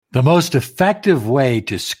The most effective way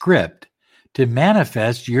to script to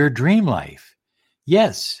manifest your dream life.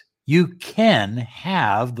 Yes, you can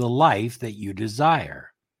have the life that you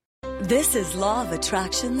desire. This is Law of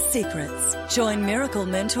Attraction Secrets. Join Miracle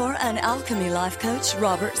Mentor and Alchemy Life Coach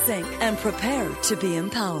Robert Zink and prepare to be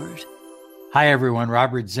empowered. Hi, everyone.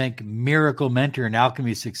 Robert Zink, Miracle Mentor and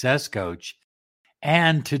Alchemy Success Coach.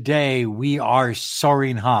 And today we are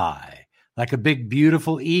soaring high like a big,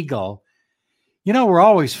 beautiful eagle. You know, we're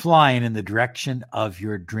always flying in the direction of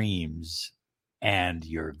your dreams and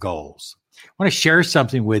your goals. I want to share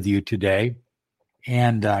something with you today,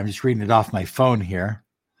 and I'm just reading it off my phone here.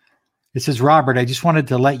 It says, Robert, I just wanted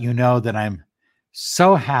to let you know that I'm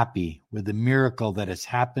so happy with the miracle that has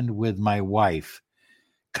happened with my wife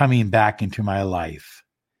coming back into my life.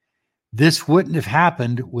 This wouldn't have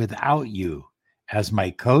happened without you as my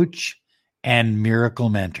coach and miracle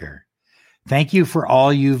mentor. Thank you for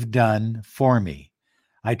all you've done for me.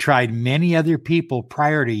 I tried many other people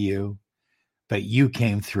prior to you, but you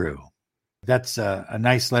came through. That's a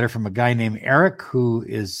nice letter from a guy named Eric, who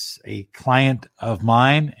is a client of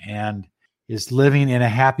mine and is living in a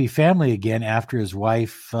happy family again after his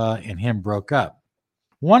wife and him broke up.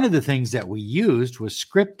 One of the things that we used was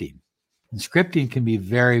scripting. And scripting can be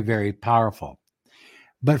very, very powerful.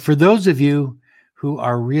 But for those of you who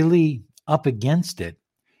are really up against it,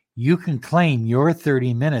 you can claim your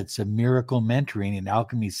 30 minutes of miracle mentoring and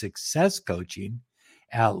alchemy success coaching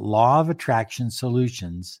at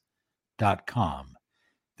lawofattractionsolutions.com.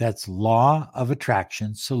 That's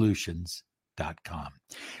lawofattractionsolutions.com.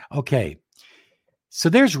 Okay, so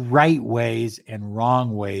there's right ways and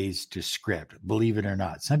wrong ways to script, believe it or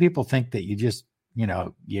not. Some people think that you just,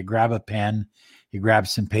 you grab a pen, you grab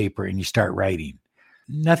some paper, and you start writing.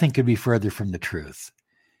 Nothing could be further from the truth.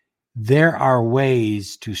 There are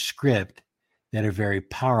ways to script that are very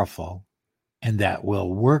powerful and that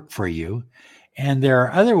will work for you. And there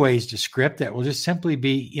are other ways to script that will just simply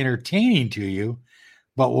be entertaining to you,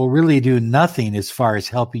 but will really do nothing as far as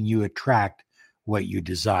helping you attract what you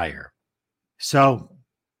desire. So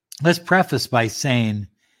let's preface by saying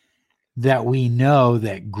that we know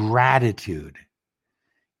that gratitude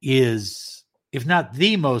is, if not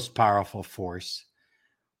the most powerful force,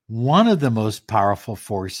 one of the most powerful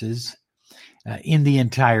forces in the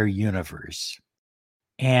entire universe.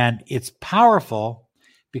 And it's powerful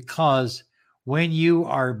because when you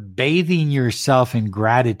are bathing yourself in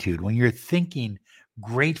gratitude, when you're thinking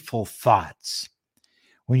grateful thoughts,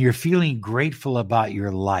 when you're feeling grateful about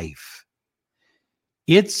your life,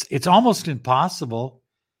 it's almost impossible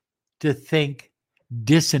to think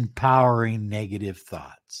disempowering negative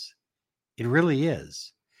thoughts. It really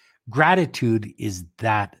is. Gratitude is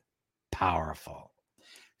that powerful.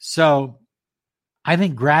 So I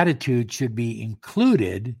think gratitude should be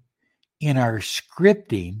included in our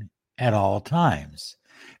scripting at all times.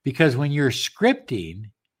 Because when you're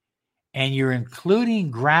scripting and you're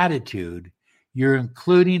including gratitude, you're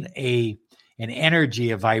including an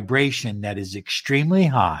energy, a vibration that is extremely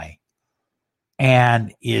high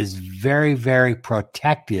and is very, very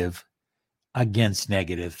protective against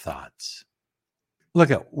negative thoughts. Look,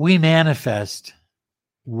 we manifest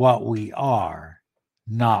what we are,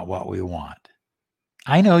 not what we want.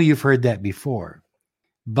 I know you've heard that before,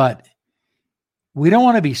 but we don't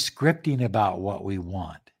want to be scripting about what we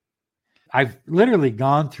want. I've literally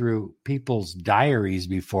gone through people's diaries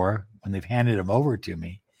before when they've handed them over to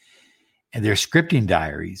me, and their scripting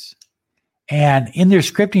diaries. And in their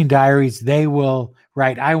scripting diaries, they will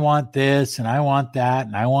write, I want this, and I want that,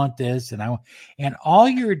 and I want this, and and all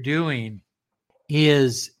you're doing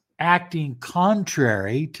is acting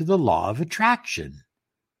contrary to the law of attraction.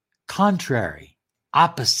 Contrary,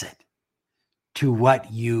 opposite to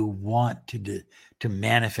what you want to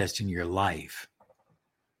manifest in your life.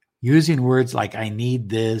 Using words like, I need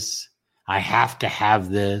this, I have to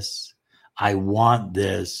have this, I want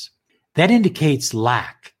this. That indicates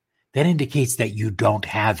lack. That indicates that you don't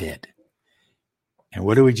have it. And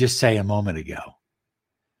what did we just say a moment ago?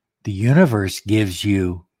 The universe gives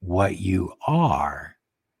you what you are,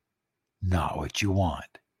 not what you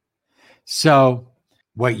want. So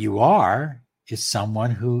what you are is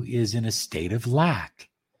someone who is in a state of lack,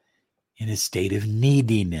 in a state of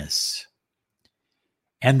neediness.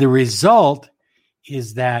 And the result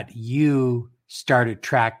is that you start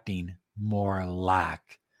attracting more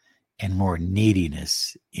lack and more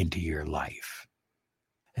neediness into your life.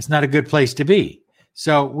 It's not a good place to be.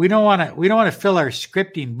 So we don't want to fill our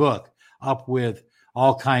scripting book up with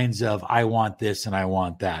all kinds of I want this and I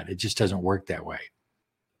want that. It just doesn't work that way.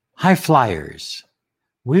 High flyers,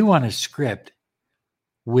 we want to script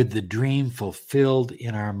with the dream fulfilled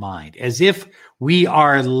in our mind, as if we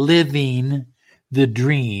are living the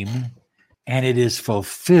dream and it is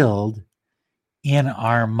fulfilled in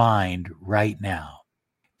our mind right now.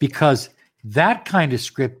 Because that kind of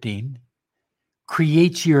scripting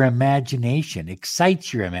creates your imagination,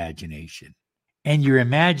 excites your imagination, and your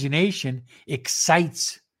imagination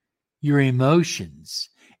excites your emotions,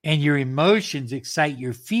 and your emotions excite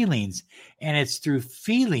your feelings, and it's through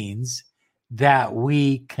feelings that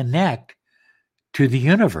we connect to the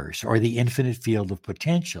universe or the infinite field of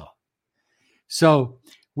potential. So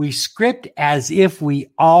we script as if we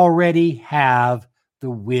already have the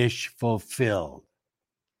wish fulfilled.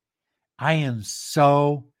 I am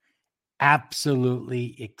so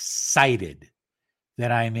absolutely excited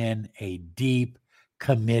that I'm in a deep,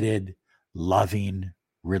 committed, loving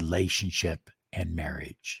relationship and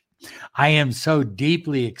marriage. I am so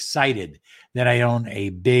deeply excited that I own a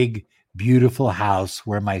big, beautiful house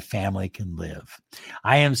where my family can live.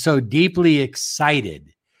 I am so deeply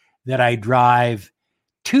excited that I drive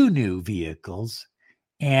 2 new vehicles,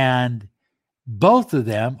 and both of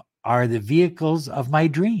them are the vehicles of my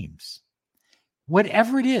dreams.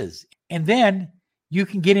 Whatever it is. And then you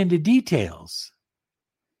can get into details.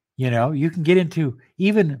 You can get into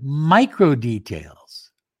even micro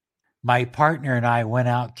details. My partner and I went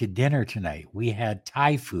out to dinner tonight. We had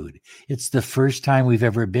Thai food. It's the first time we've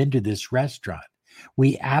ever been to this restaurant.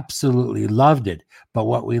 We absolutely loved it. But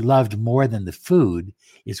what we loved more than the food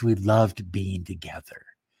is we loved being together.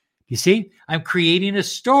 You see, I'm creating a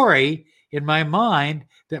story in my mind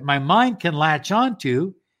that my mind can latch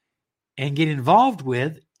onto and get involved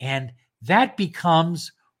with, and that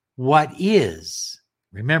becomes what is.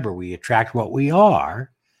 Remember, we attract what we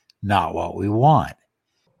are, not what we want.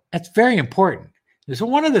 That's very important. So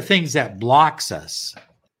one of the things that blocks us,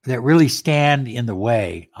 that really stand in the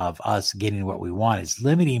way of us getting what we want, is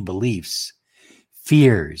limiting beliefs,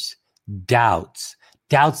 fears, doubts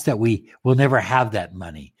that we will never have that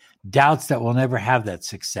money, doubts that we'll never have that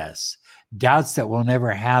success, doubts that we'll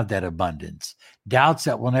never have that abundance, doubts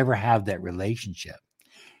that we'll never have that relationship.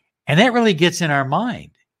 And that really gets in our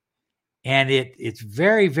mind. And it's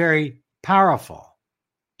very, very powerful.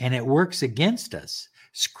 And it works against us.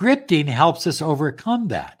 Scripting helps us overcome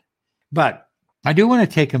that. But I do want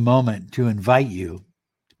to take a moment to invite you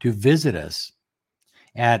to visit us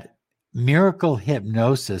at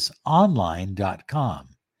miraclehypnosisonline.com.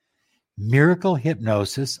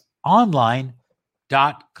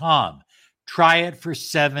 miraclehypnosisonline.com. Try it for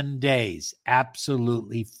 7 days,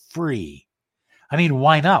 absolutely free. I mean,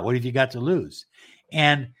 why not? What have you got to lose?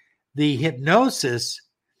 And the hypnosis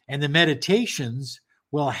and the meditations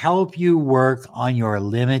will help you work on your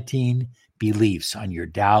limiting beliefs, on your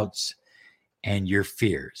doubts and your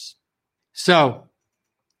fears. So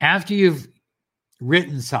after you've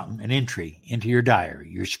written something, an entry into your diary,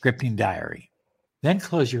 your scripting diary, then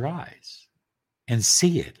close your eyes and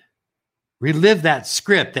see it. Relive that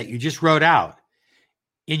script that you just wrote out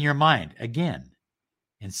in your mind again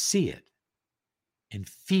and see it and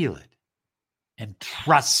feel it and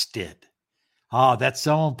trust it. Oh, that's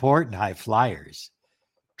so important, high flyers.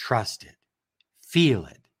 Trust it, feel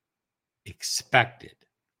it, expect it.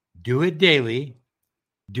 Do it daily,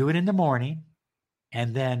 do it in the morning,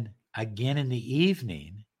 and then again in the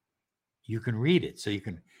evening, you can read it. So you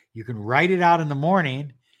can write it out in the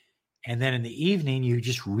morning, and then in the evening, you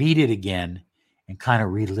just read it again and kind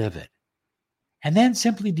of relive it. And then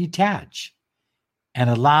simply detach and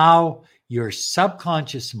allow your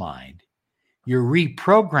subconscious mind, your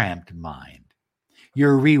reprogrammed mind,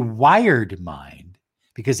 your rewired mind,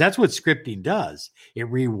 because that's what scripting does.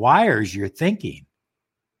 It rewires your thinking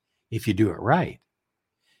if you do it right.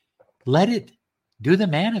 Let it do the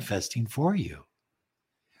manifesting for you.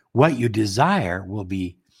 What you desire it'll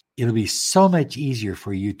be so much easier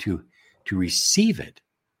for you to receive it.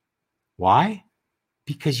 Why?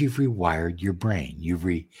 Because you've rewired your brain. You've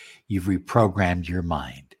reprogrammed your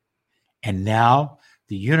mind. And now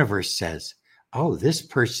the universe says, oh, this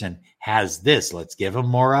person has this. Let's give them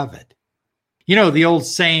more of it. You know, the old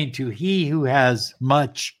saying, to he who has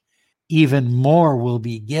much, even more will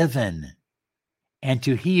be given. And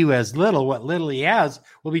to he who has little, what little he has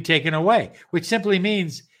will be taken away, which simply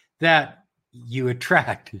means that you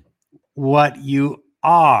attract what you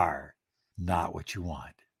are, not what you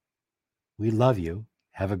want. We love you.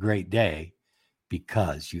 Have a great day,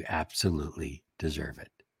 because you absolutely deserve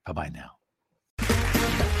it. Bye-bye now.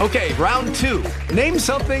 Okay, round 2. Name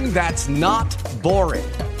something that's not boring.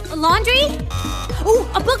 A laundry? Ooh,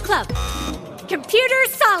 a book club. Computer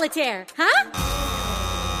solitaire, huh?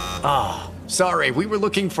 Ah, oh, sorry. We were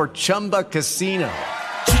looking for Chumba Casino.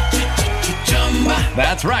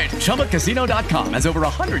 That's right. ChumbaCasino.com has over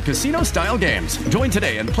 100 casino-style games. Join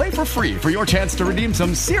today and play for free for your chance to redeem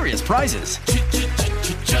some serious prizes.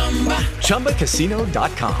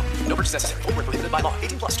 ChumbaCasino.com. No purchase necessary. Void where prohibited by law.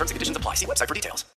 18+ terms and conditions apply. See website for details.